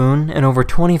typhoon in over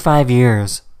 25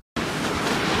 years.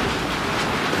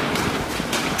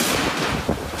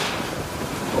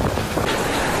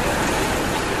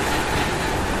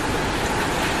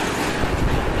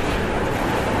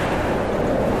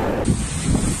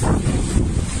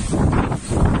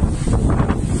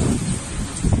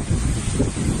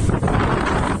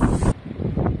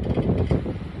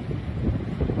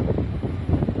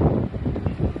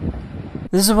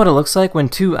 This is what it looks like when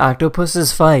two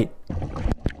octopuses fight.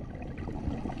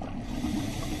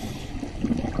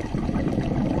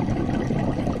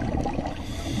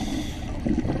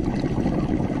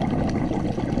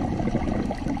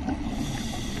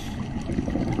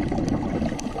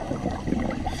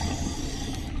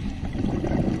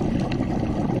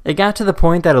 It got to the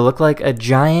point that it looked like a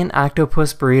giant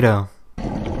octopus burrito.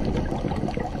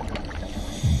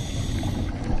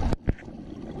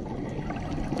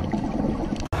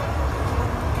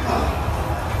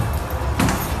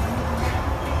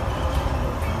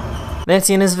 That's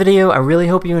the end of this video. I really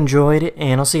hope you enjoyed,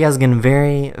 and I'll see you guys again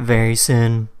very, very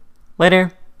soon.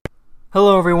 Later.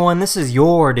 Hello everyone, this is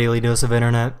your Daily Dose of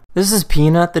Internet. This is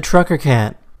Peanut the trucker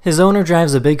cat. His owner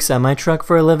drives a big semi-truck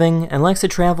for a living and likes to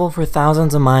travel for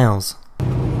thousands of miles.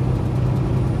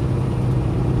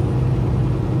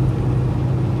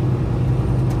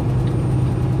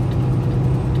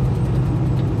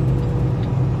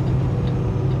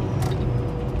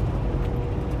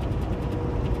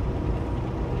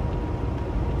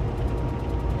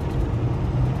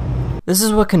 This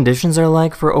is what conditions are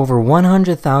like for over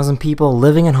 100,000 people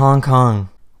living in Hong Kong.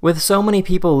 With so many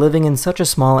people living in such a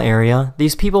small area,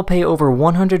 these people pay over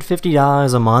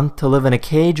 $150 a month to live in a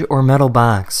cage or metal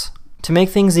box. To make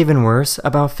things even worse,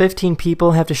 about 15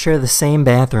 people have to share the same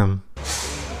bathroom.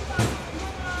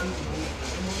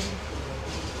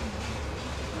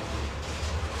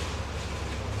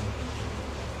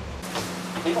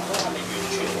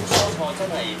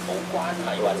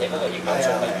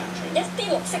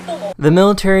 The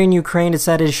military in Ukraine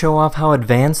decided to show off how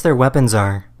advanced their weapons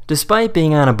are. Despite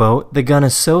being on a boat, the gun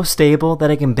is so stable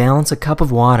that it can balance a cup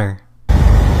of water.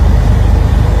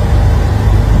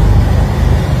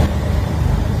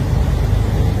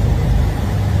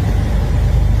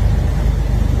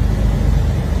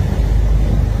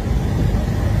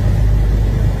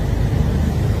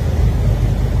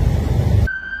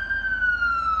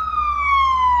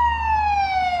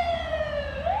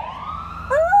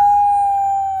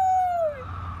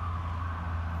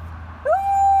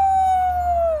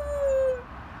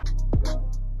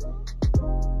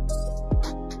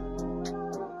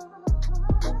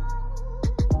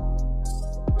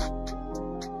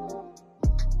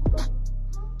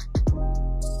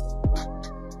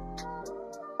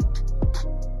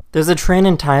 There's a train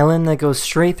in Thailand that goes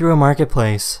straight through a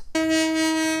marketplace.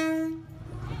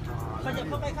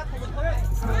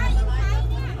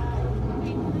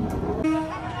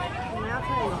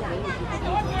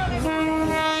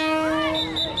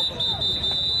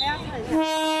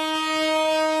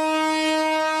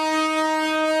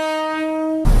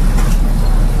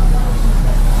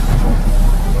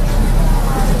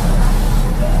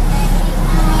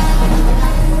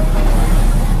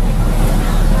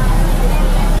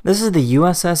 This is the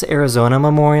USS Arizona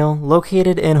Memorial,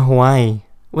 located in Hawaii.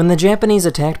 When the Japanese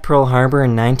attacked Pearl Harbor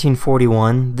in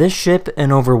 1941, this ship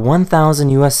and over 1,000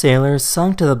 US sailors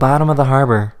sunk to the bottom of the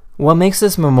harbor. What makes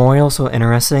this memorial so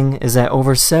interesting is that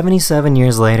over 77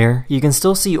 years later, you can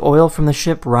still see oil from the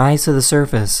ship rise to the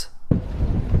surface.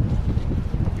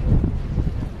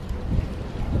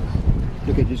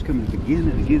 Look at just coming up again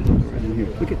and again. Right in here.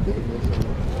 Look at this.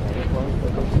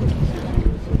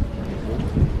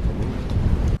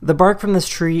 The bark from this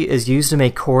tree is used to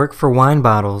make cork for wine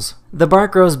bottles. The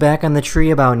bark grows back on the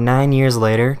tree about 9 years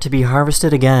later to be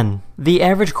harvested again. The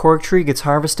average cork tree gets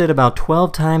harvested about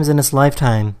 12 times in its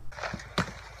lifetime.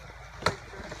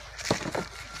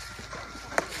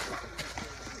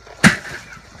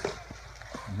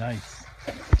 Nice.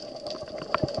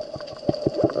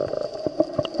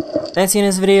 That's the end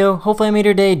of this video. Hopefully I made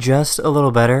your day just a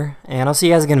little better, and I'll see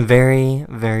you guys again very,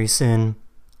 very soon.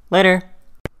 Later.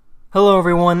 Hello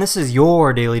everyone, this is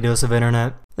your daily dose of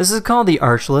internet. This is called the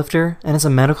arch lifter, and it's a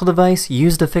medical device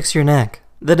used to fix your neck.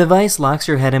 The device locks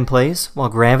your head in place, while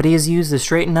gravity is used to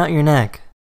straighten out your neck.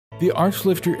 The arch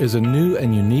lifter is a new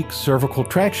and unique cervical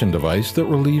traction device that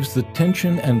relieves the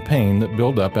tension and pain that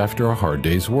build up after a hard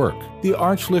day's work. The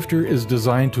arch lifter is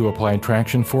designed to apply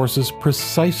traction forces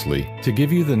precisely to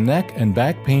give you the neck and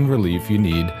back pain relief you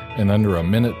need in under a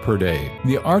minute per day.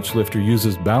 The arch lifter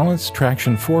uses balanced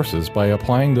traction forces by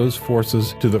applying those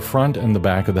forces to the front and the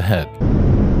back of the head.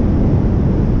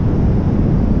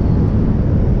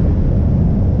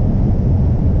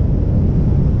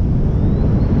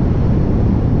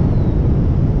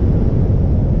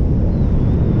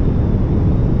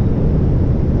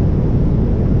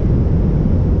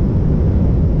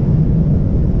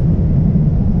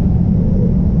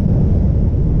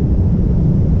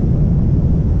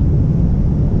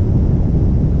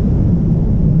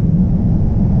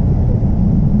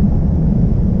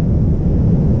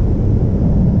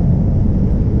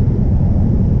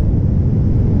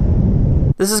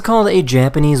 This is called a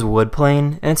Japanese wood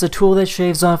plane, and it's a tool that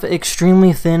shaves off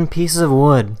extremely thin pieces of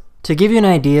wood. To give you an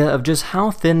idea of just how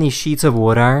thin these sheets of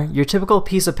wood are, your typical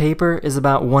piece of paper is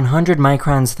about 100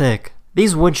 microns thick.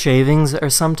 These wood shavings are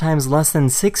sometimes less than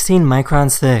 16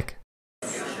 microns thick.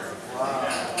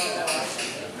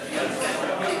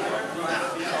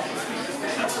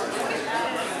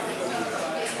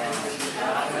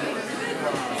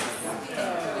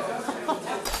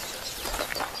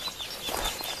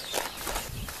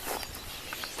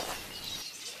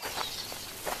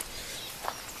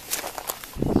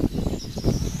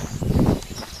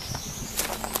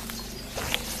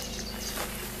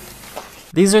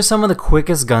 These are some of the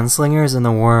quickest gunslingers in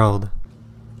the world.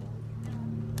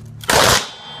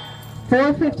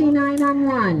 4:59 on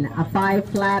 1, a 5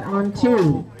 flat on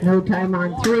 2, no time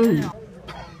on 3.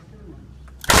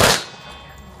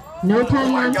 No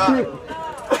time on 3.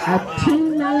 A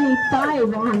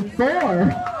 2:95 on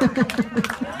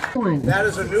 4. That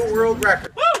is a new world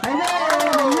record. And there,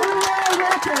 the new world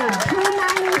record,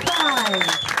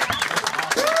 2:95.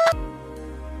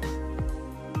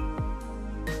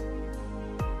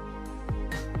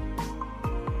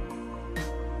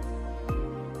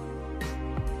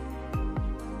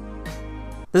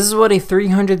 This is what a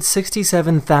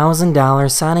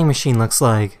 $367,000 signing machine looks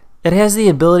like. It has the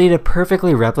ability to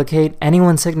perfectly replicate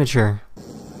anyone's signature.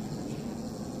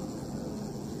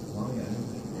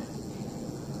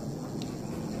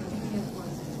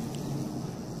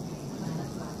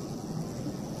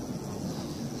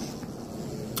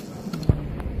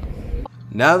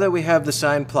 Now that we have the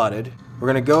sign plotted,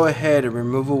 we're going to go ahead and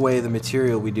remove away the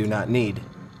material we do not need.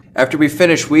 After we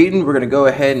finish weeding, we're going to go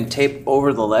ahead and tape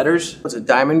over the letters. It's a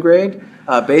diamond grade.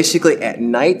 Basically at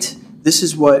night, this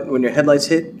is what, when your headlights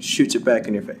hit, shoots it back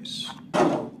in your face.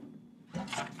 And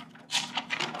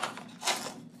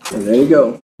there you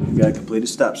go. You got a completed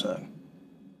stop sign.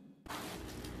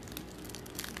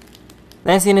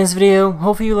 That's the end of this video.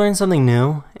 Hopefully you learned something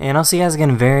new, and I'll see you guys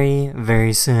again very,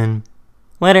 very soon.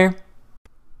 Later.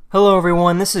 Hello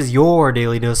everyone, this is your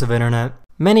daily dose of internet.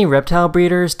 Many reptile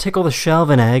breeders tickle the shell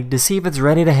of an egg to see if it's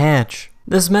ready to hatch.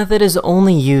 This method is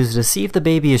only used to see if the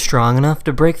baby is strong enough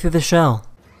to break through the shell.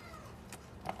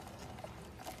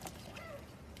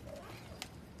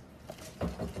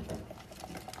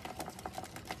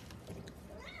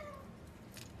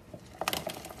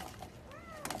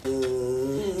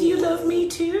 Do you love me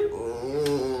too?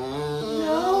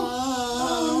 No?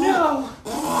 Oh no.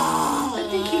 I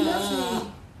think he loves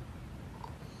me.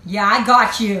 Yeah, I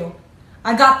got you.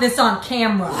 I got this on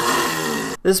camera.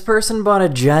 This person bought a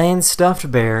giant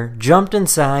stuffed bear, jumped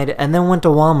inside, and then went to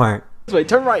Walmart. Wait,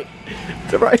 turn right.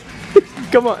 Turn right.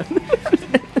 Come on.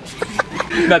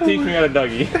 Not teaching at a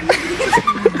doggy.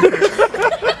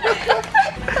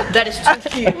 That is too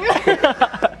cute.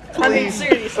 I mean,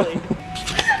 seriously.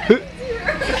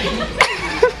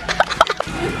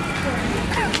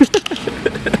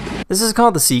 This is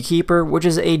called the Seakeeper, which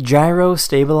is a gyro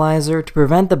stabilizer to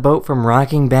prevent the boat from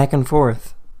rocking back and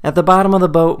forth. At the bottom of the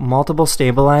boat, multiple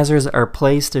stabilizers are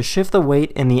placed to shift the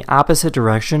weight in the opposite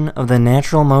direction of the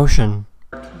natural motion.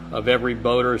 Of every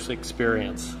boater's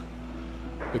experience,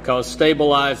 because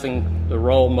stabilizing the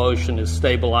roll motion is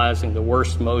stabilizing the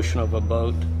worst motion of a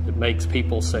boat that makes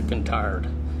people sick and tired.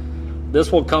 This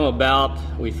will come about,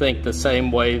 we think, the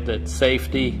same way that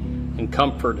safety and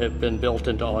comfort have been built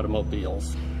into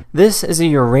automobiles. This is a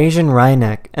Eurasian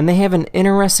wryneck, and they have an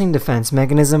interesting defense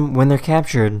mechanism when they're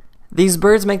captured. These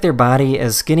birds make their body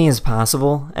as skinny as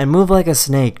possible and move like a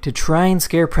snake to try and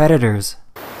scare predators.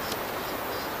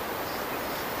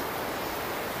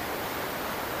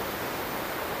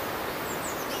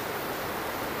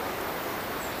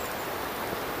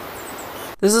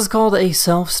 This is called a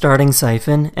self-starting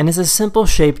siphon, and is a simple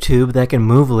shaped tube that can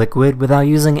move liquid without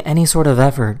using any sort of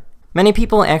effort. Many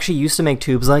people actually used to make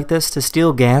tubes like this to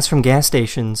steal gas from gas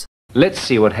stations. Let's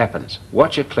see what happens.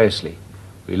 Watch it closely.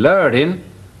 We lower it in,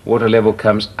 water level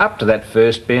comes up to that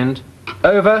first bend,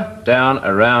 over, down,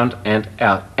 around, and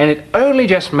out. And it only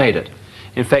just made it.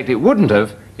 In fact, it wouldn't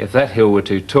have if that hill were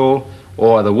too tall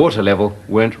or the water level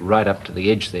weren't right up to the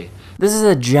edge there. This is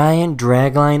a giant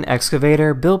dragline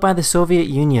excavator built by the Soviet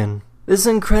Union. This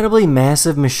incredibly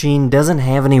massive machine doesn't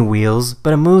have any wheels,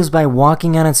 but it moves by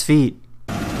walking on its feet.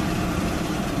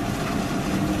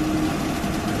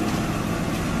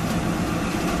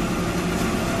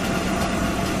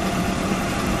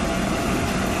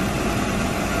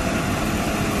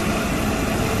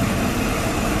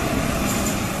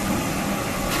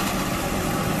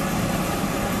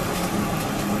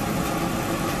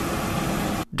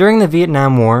 During the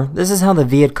Vietnam War, this is how the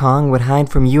Viet Cong would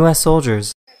hide from US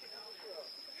soldiers.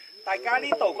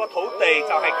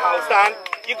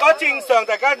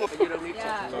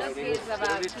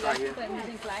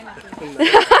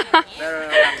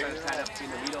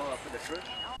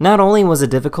 Not only was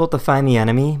it difficult to find the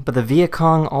enemy, but the Viet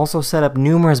Cong also set up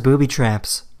numerous booby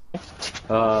traps.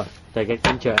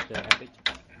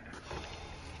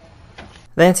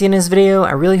 That's the end of this video.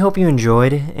 I really hope you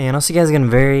enjoyed, and I'll see you guys again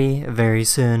very, very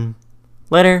soon.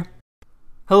 Later.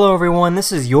 Hello everyone,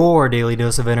 this is your daily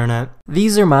dose of internet.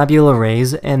 These are mobule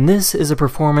arrays, and this is a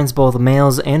performance both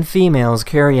males and females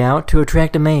carry out to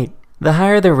attract a mate. The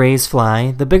higher the rays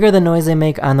fly, the bigger the noise they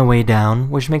make on the way down,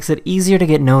 which makes it easier to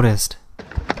get noticed.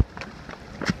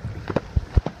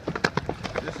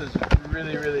 This is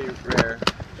really, really rare.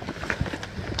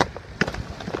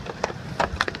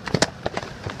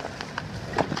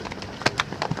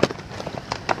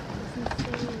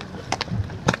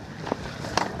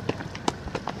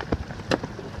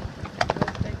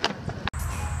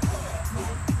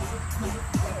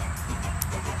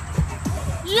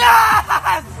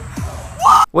 Yes!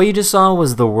 What you just saw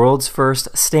was the world's first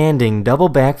standing double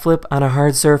backflip on a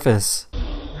hard surface.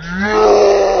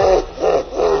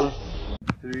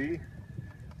 3,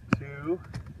 2,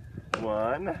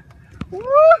 1.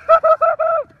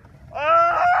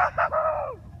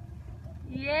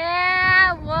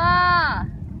 Yeah, wow.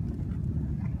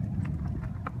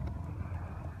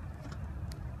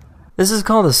 This is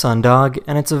called a sundog,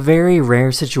 and it's a very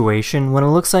rare situation when it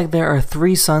looks like there are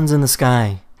 3 suns in the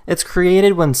sky. It's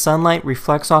created when sunlight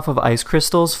reflects off of ice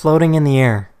crystals floating in the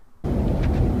air.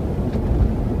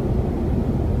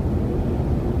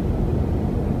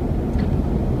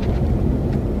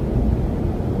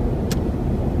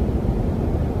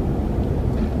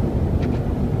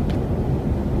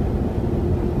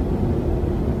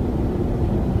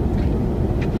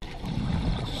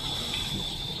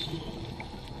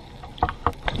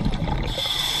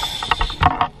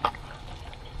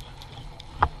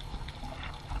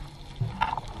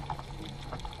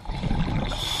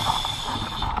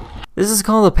 This is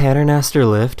called a paternoster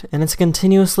lift, and it's a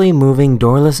continuously moving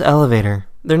doorless elevator.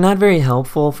 They're not very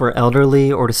helpful for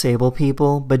elderly or disabled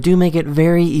people, but do make it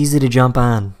very easy to jump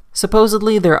on.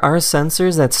 Supposedly, there are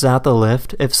sensors that stop the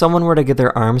lift if someone were to get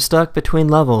their arm stuck between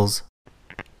levels.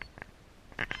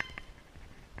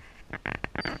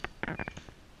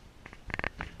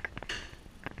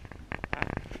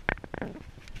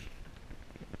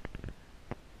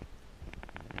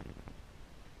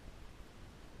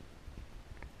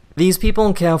 These people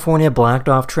in California blocked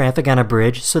off traffic on a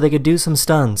bridge so they could do some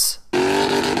stunts.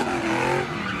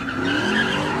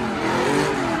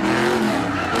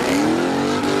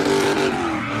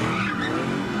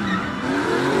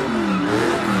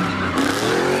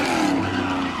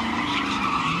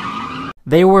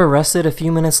 They were arrested a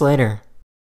few minutes later.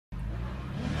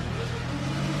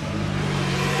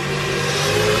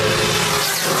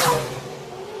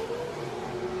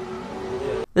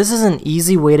 This is an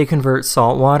easy way to convert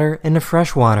salt water into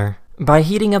fresh water. By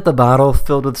heating up the bottle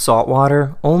filled with salt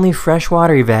water, only fresh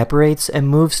water evaporates and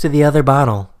moves to the other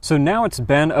bottle. So now it's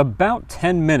been about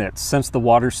 10 minutes since the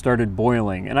water started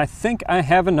boiling, and I think I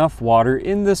have enough water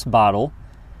in this bottle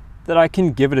that I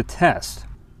can give it a test.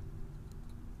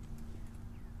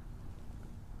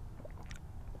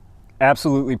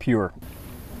 Absolutely pure.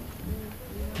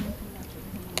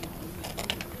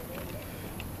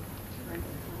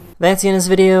 That's the end of this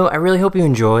video. I really hope you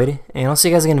enjoyed, and I'll see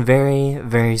you guys again very,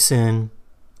 very soon.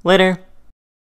 Later!